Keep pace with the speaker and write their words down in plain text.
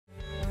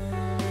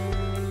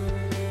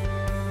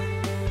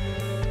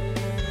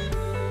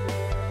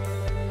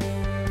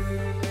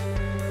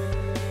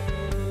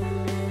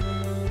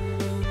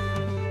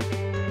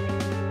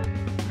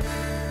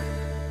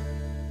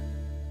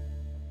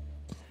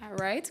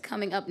right,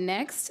 coming up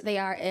next, they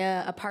are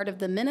a part of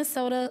the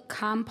Minnesota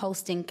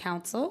Composting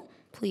Council.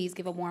 Please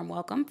give a warm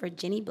welcome for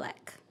Ginny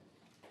Black.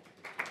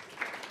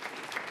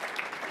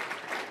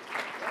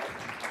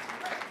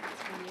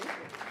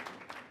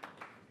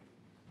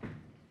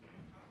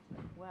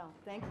 Well,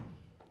 thank you.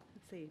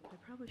 Let's see, I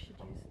probably should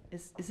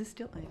use, is this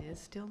still, it is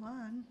still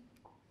on.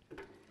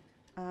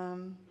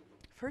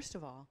 First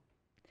of all,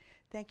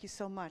 thank you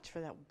so much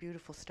for that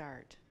beautiful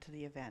start to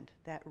the event.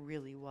 That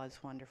really was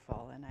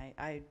wonderful, and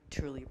I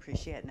truly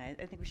appreciate it, and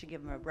I think we should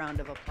give them a round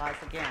of applause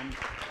again.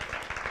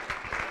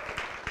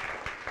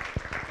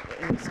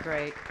 It was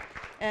great.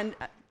 And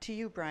to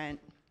you, Bryant,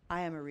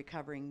 I am a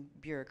recovering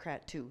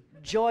bureaucrat too,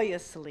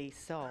 joyously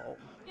so.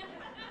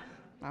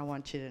 I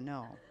want you to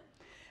know.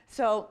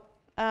 So,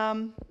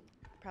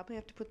 probably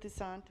have to put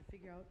this on to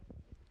figure out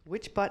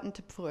which button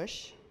to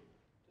push.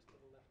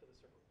 Just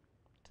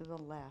to the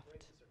left of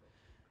the circle.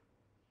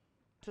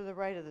 To the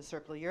right of the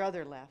circle, your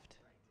other left.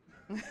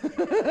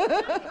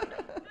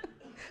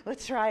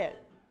 Let's try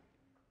it.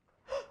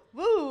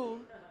 Woo!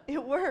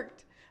 It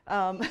worked.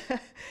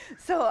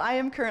 So I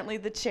am currently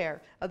the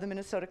chair of the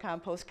Minnesota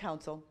Compost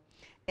Council,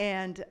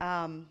 and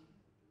I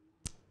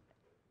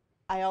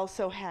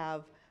also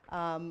have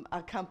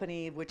a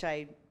company which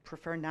I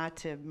prefer not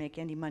to make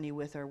any money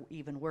with or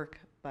even work,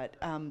 but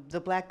the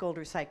Black Gold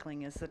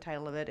Recycling is the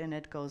title of it, and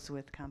it goes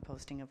with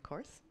composting, of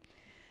course.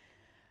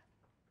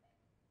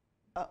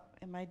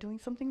 Am I doing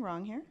something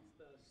wrong here?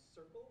 It's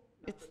the circle,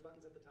 not the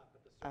buttons at the top,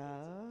 but the circle.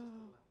 Oh,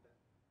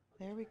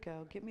 there we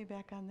go. Get me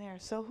back on there.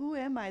 So who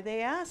am I?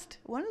 They asked,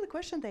 one of the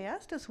questions they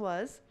asked us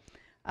was,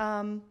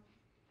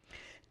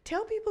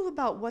 tell people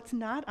about what's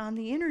not on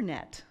the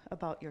internet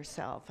about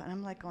yourself. And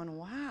I'm like going,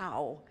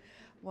 wow.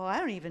 Well, I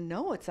don't even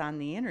know what's on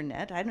the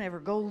internet. I never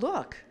go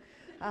look.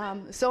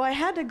 So I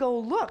had to go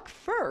look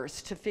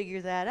first to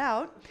figure that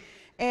out.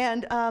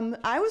 And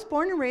I was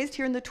born and raised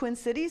here in the Twin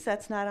Cities.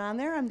 That's not on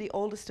there. I'm the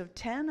oldest of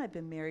 10. I've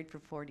been married for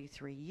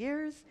 43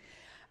 years.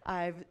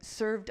 I've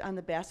served on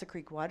the Bassett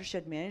Creek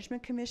Watershed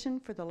Management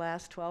Commission for the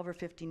last 12 or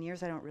 15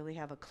 years. I don't really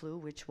have a clue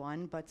which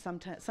one, but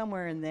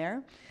somewhere in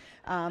there.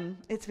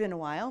 It's been a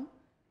while.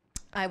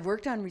 I've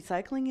worked on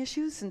recycling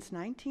issues since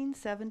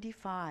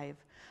 1975.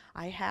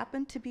 I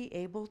happen to be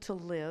able to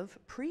live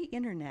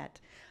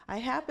pre-internet. I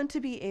happen to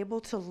be able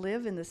to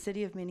live in the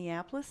city of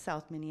Minneapolis,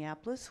 South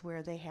Minneapolis,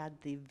 where they had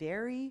the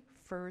very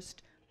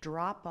first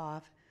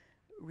drop-off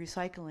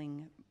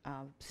recycling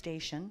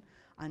station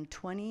on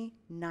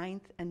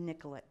 29th and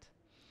Nicollet.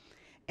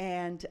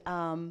 And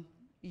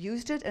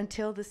used it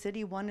until the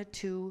city wanted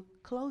to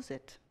close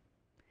it.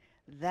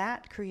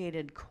 That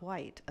created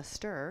quite a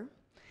stir.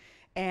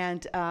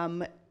 And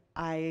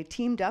I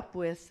teamed up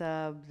with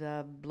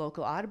the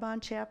local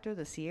Audubon chapter,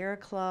 the Sierra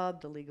Club,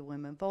 the League of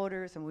Women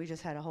Voters, and we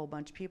just had a whole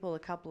bunch of people, a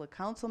couple of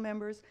council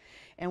members,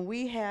 and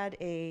we had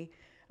a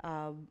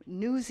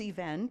news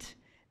event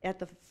at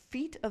the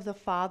feet of the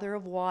Father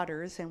of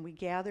Waters, and we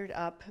gathered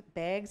up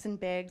bags and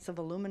bags of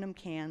aluminum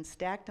cans,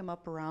 stacked them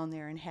up around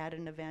there, and had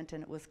an event,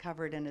 and it was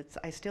covered, and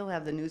I still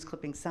have the news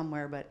clipping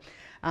somewhere, but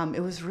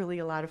it was really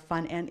a lot of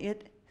fun, and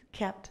it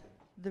kept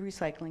the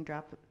recycling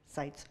drop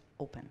sites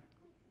open.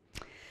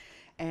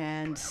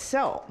 And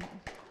so,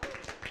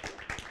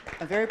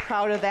 I'm very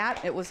proud of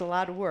that. It was a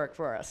lot of work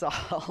for us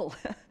all.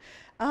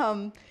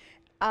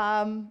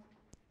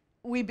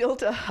 We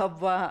built a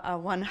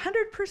 100%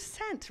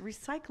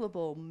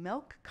 recyclable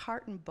milk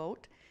carton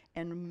boat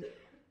and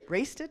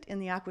raced it in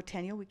the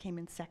Aquatennial. We came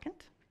in second.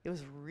 It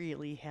was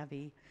really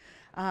heavy.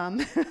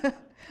 I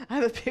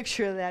have a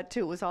picture of that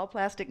too. It was all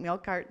plastic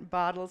milk carton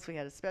bottles. We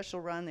had a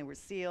special run. They were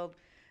sealed.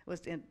 It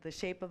was in the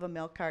shape of a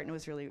milk carton. It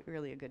was really,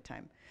 really a good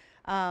time.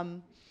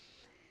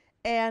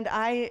 And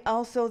I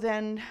also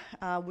then,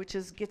 which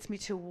gets me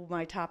to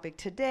my topic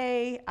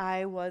today,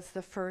 I was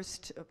the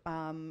first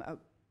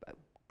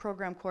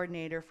program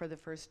coordinator for the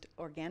first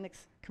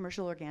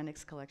commercial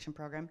organics collection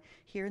program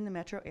here in the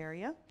metro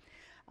area.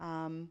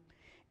 We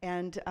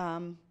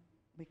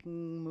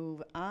can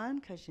move on,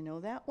 because you know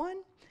that one.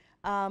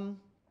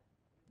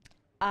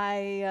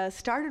 I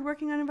started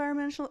working on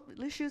environmental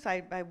issues.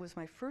 I was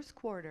my first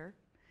quarter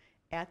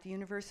at the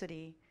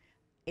university,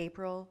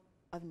 April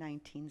of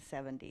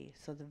 1970,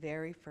 so the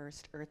very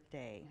first Earth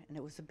Day, and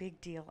it was a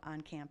big deal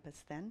on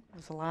campus then.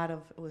 It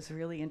was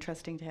really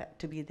interesting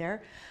to be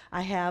there.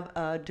 I have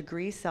a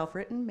degree,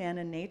 self-written, Man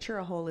and Nature,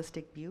 a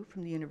Holistic View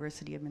from the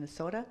University of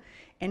Minnesota.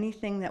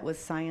 Anything that was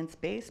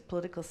science-based,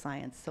 political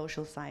science,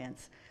 social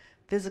science,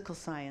 physical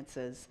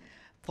sciences,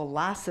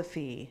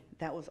 philosophy,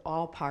 that was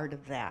all part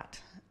of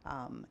that.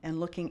 And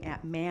looking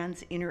at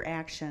man's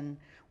interaction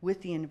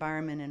with the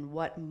environment and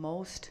what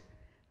most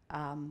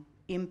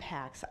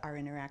impacts our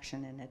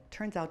interaction, and it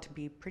turns out to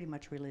be pretty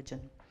much religion.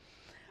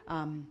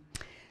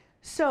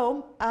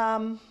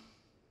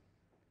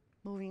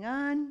 Moving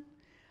on,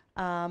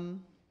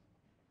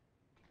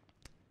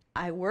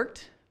 I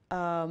worked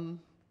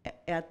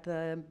at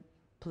the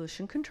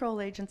Pollution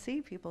Control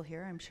Agency. People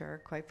here, I'm sure, are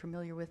quite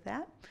familiar with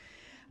that.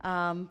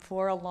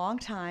 For a long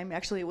time.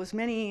 Actually, it was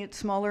many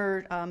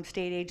smaller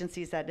state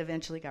agencies that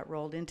eventually got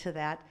rolled into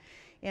that.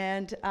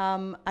 And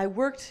I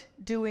worked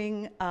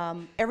doing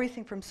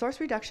everything from source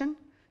reduction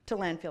to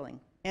landfilling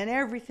and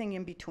everything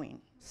in between.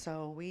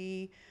 So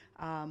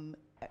I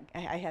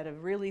had a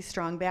really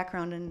strong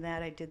background in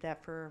that. I did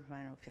that for, I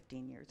don't know,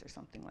 15 years or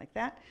something like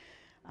that.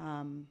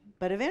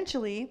 But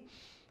eventually,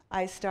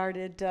 I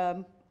started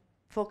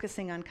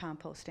focusing on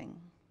composting.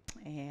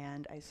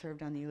 And I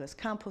served on the U.S.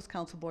 Compost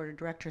Council Board of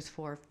Directors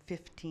for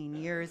 15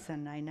 years,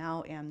 and I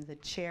now am the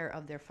chair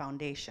of their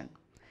foundation.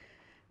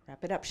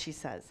 Wrap it up, she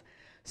says.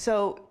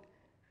 So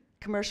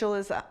commercial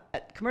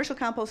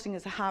composting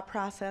is a hot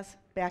process.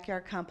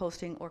 Backyard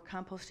composting or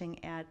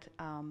composting at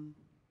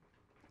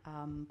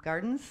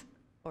gardens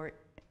or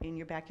in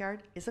your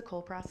backyard is a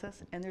cold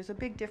process, and there's a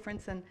big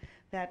difference, and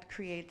that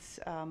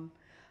creates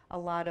a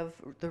lot of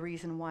the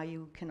reason why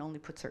you can only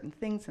put certain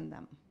things in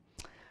them.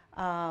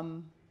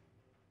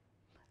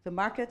 The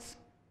markets,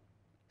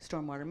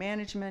 stormwater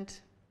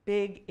management,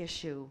 big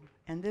issue,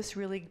 and this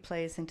really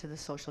plays into the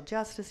social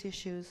justice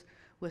issues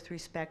with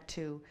respect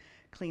to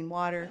clean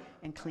water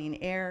and clean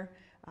air.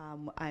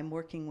 I'm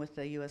working with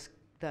the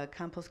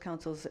Compost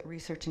Council's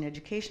Research and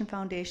Education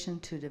Foundation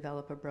to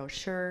develop a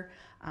brochure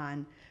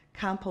on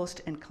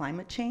compost and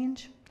climate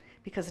change,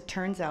 because it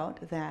turns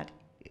out that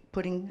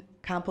putting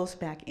compost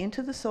back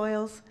into the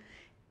soils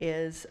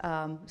is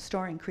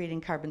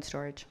creating carbon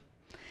storage.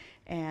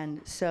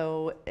 And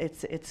so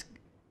it's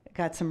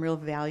got some real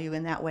value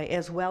in that way,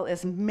 as well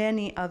as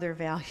many other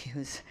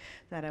values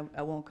that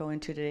I won't go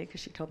into today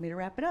because she told me to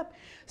wrap it up.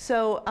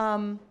 So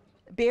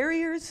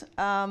barriers,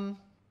 and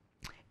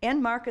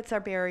markets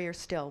are barriers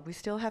still. We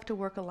still have to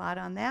work a lot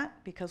on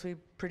that because we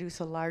produce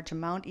a large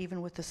amount,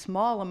 even with the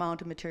small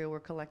amount of material we're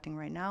collecting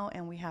right now,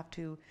 and we have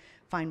to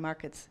find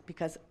markets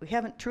because we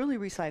haven't truly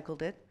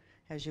recycled it,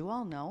 as you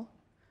all know,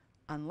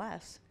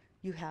 unless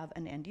you have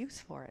an end use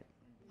for it.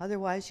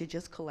 Otherwise, you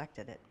just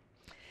collected it.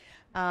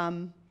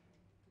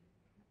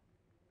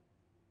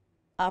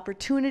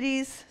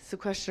 Opportunities,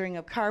 sequestering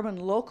of carbon,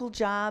 local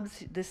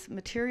jobs. This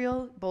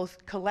material,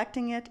 both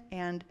collecting it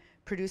and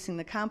producing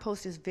the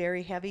compost, is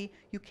very heavy.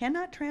 You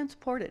cannot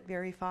transport it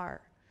very far.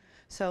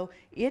 So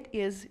it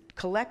is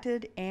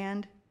collected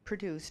and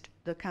produced,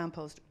 the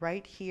compost,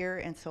 right here,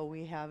 and so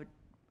we have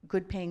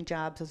good paying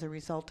jobs as a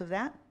result of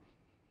that.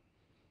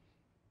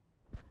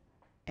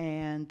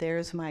 And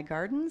there's my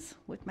gardens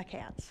with my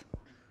cats.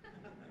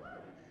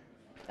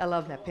 I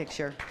love that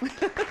picture.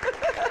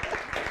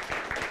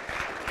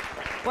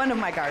 One of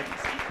my gardens.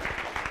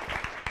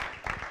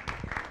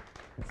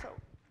 So,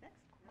 next.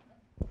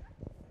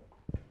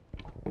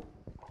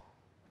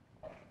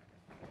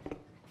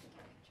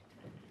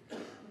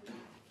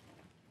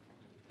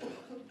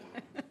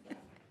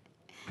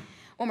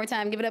 One more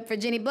time, give it up for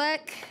Ginny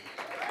Black.